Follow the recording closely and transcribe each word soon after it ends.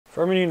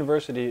Furman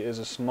University is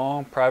a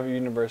small private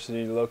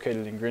university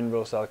located in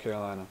Greenville, South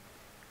Carolina.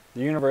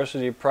 The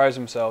university prides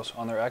themselves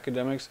on their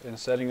academics and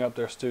setting up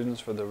their students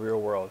for the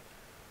real world.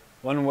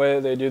 One way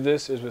that they do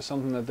this is with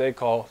something that they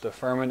call the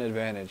Furman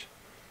Advantage.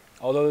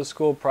 Although the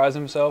school prides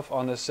itself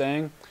on this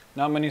saying,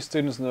 not many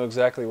students know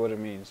exactly what it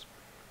means.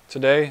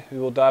 Today, we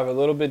will dive a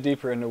little bit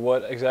deeper into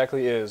what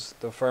exactly is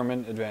the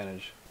Furman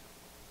Advantage.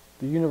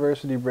 The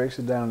university breaks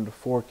it down into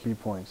 4 key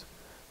points.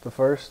 The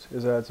first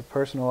is that it's a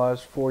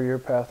personalized 4-year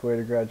pathway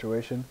to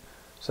graduation.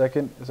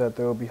 Second is that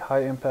there will be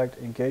high-impact,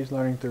 engaged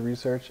learning through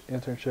research,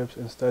 internships,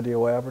 and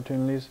study-away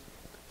opportunities.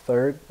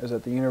 Third is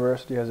that the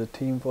university has a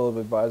team full of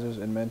advisors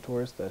and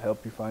mentors that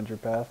help you find your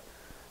path.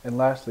 And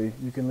lastly,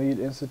 you can lead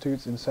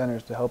institutes and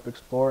centers to help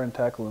explore and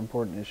tackle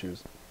important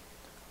issues.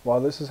 While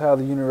this is how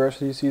the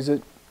university sees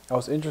it, I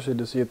was interested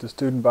to see if the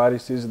student body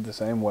sees it the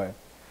same way.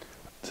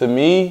 To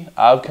me,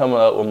 I've come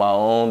up with my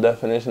own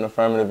definition of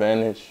Furman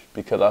Advantage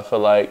because I feel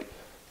like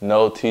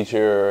no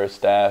teacher or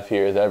staff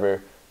here has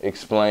ever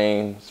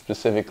explained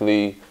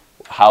specifically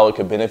how it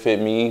could benefit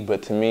me.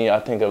 But to me,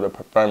 I think of the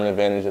Furman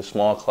Advantage as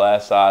small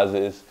class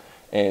sizes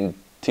and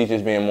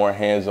teachers being more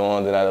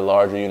hands-on than at a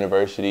larger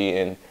university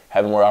and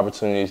having more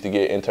opportunities to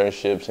get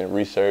internships and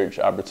research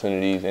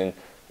opportunities and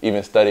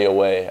even study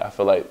away. I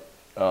feel like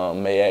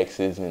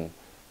MAXs and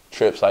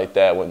trips like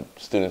that when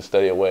students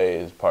study away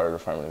is part of the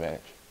Furman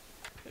Advantage.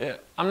 Yeah,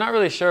 I'm not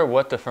really sure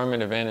what the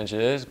Furman Advantage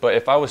is, but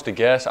if I was to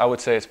guess, I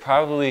would say it's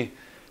probably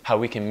how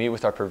we can meet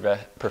with our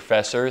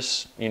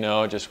professors,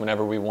 just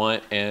whenever we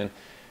want. And,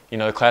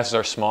 the classes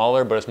are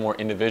smaller, but it's more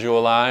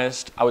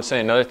individualized. I would say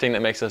another thing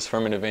that makes us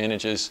Furman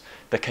Advantage is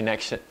the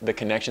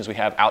connections we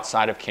have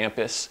outside of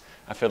campus.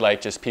 I feel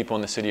like just people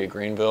in the city of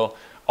Greenville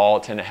all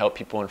tend to help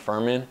people in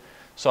Furman.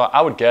 So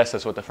I would guess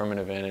that's what the Furman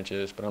Advantage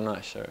is, but I'm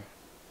not sure.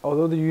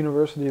 Although the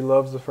university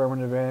loves the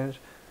Furman Advantage,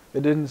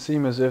 it didn't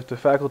seem as if the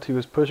faculty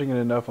was pushing it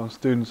enough on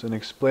students and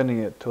explaining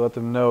it to let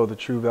them know the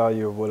true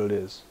value of what it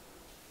is.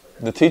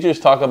 The teachers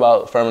talk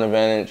about Furman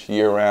Advantage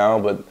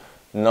year-round, but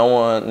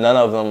none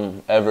of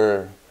them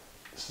ever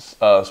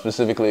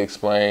specifically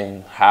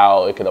explain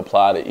how it could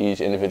apply to each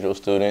individual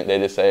student. They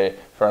just say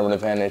Furman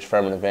Advantage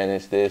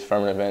this,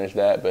 Furman Advantage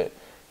that, but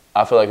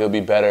I feel like it would be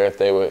better if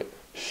they would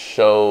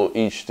show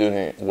each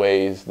student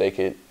ways they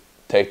could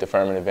take the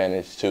Furman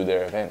Advantage to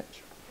their advantage.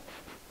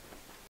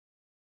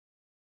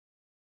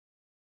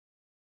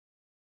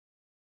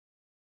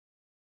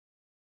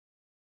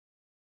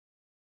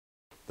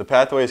 The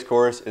Pathways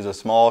course is a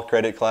small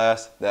credit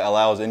class that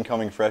allows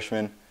incoming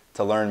freshmen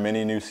to learn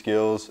many new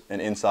skills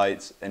and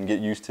insights and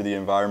get used to the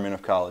environment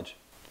of college.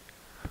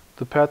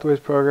 The Pathways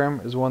program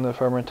is one that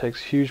Furman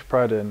takes huge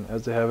pride in,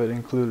 as they have it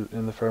included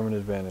in the Furman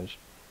Advantage.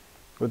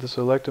 With a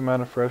select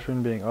amount of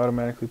freshmen being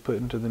automatically put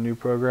into the new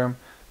program,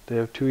 they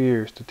have 2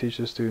 years to teach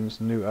the students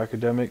new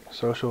academic,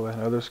 social,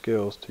 and other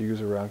skills to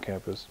use around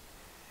campus.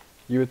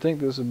 You would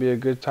think this would be a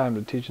good time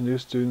to teach new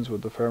students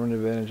what the Furman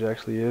Advantage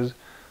actually is,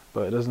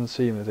 but it doesn't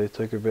seem that they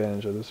took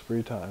advantage of this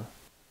free time.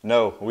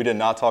 No, we did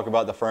not talk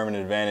about the Furman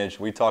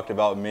Advantage. We talked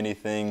about many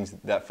things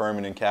that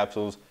Furman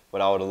encapsulates, but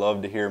I would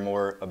love to hear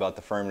more about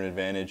the Furman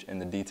Advantage and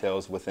the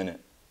details within it.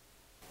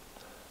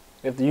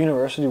 If the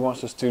university wants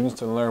the students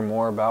to learn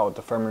more about what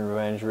the Furman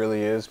Advantage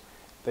really is,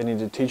 they need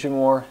to teach it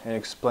more and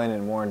explain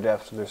it more in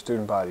depth to their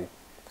student body.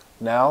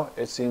 Now,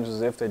 it seems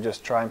as if they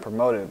just try and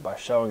promote it by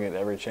showing it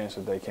every chance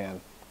that they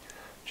can.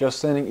 Just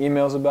sending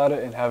emails about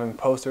it and having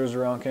posters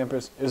around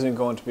campus isn't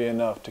going to be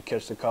enough to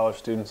catch the college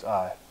student's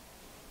eye.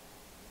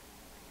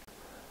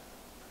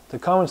 The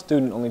common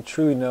student only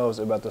truly knows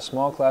about the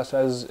small class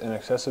sizes and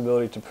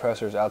accessibility to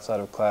professors outside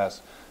of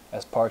class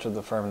as parts of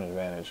the Furman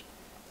Advantage.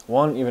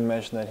 One even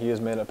mentioned that he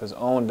has made up his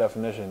own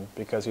definition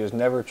because he has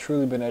never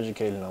truly been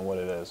educated on what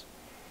it is.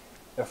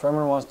 If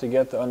Furman wants to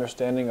get the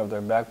understanding of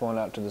their backbone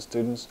out to the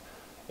students,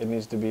 it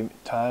needs to be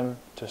time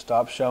to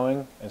stop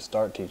showing and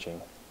start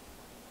teaching.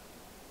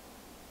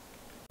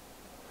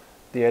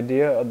 The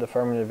idea of the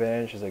Furman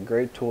Advantage is a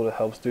great tool to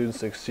help students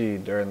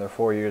succeed during their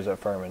 4 years at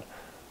Furman,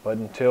 but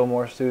until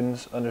more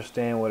students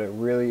understand what it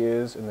really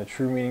is and the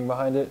true meaning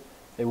behind it,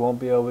 it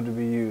won't be able to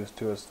be used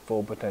to its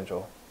full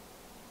potential.